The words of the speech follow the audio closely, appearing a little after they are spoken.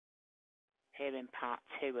here in part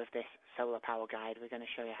 2 of this solar power guide, we're going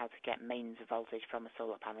to show you how to get mains voltage from a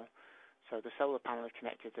solar panel. So the solar panel is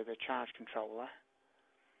connected to the charge controller.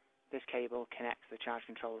 This cable connects the charge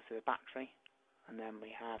controller to the battery, and then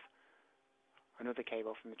we have another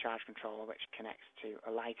cable from the charge controller which connects to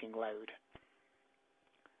a lighting load.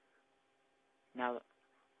 Now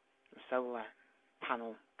the solar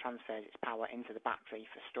panel transfers its power into the battery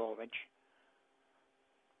for storage.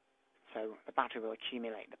 So the battery will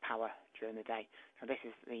accumulate the power during the day. So this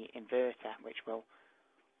is the inverter which will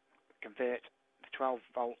convert the 12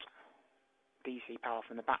 volt DC power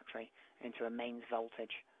from the battery into a mains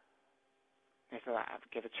voltage. This will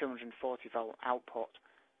give a 240 volt output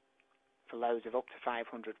for loads of up to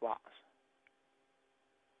 500 watts.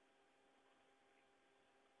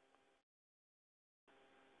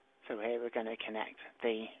 So here we're going to connect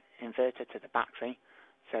the inverter to the battery.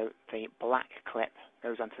 So the black clip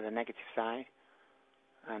goes onto the negative side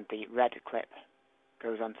and the red clip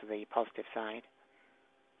goes onto the positive side.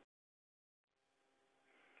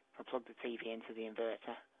 I'll plug the TV into the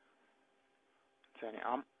inverter, turn it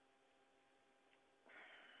on.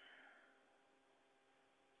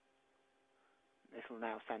 This will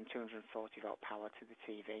now send 240 volt power to the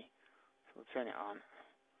TV. So we'll turn it on.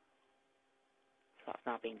 So that's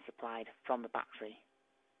now being supplied from the battery,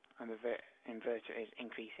 and the inverter is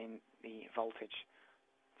increasing the voltage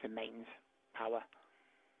to mains power.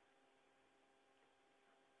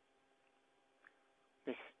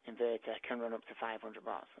 This inverter can run up to 500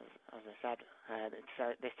 watts. As I said,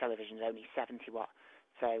 this television is only 70 watt,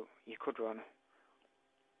 so you could run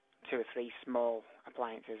 2 or 3 small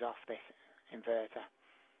appliances off this inverter.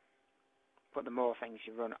 But the more things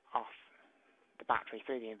you run off the battery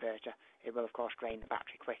through the inverter, it will of course drain the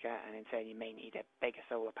battery quicker, and in turn you may need a bigger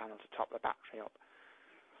solar panel to top the battery up.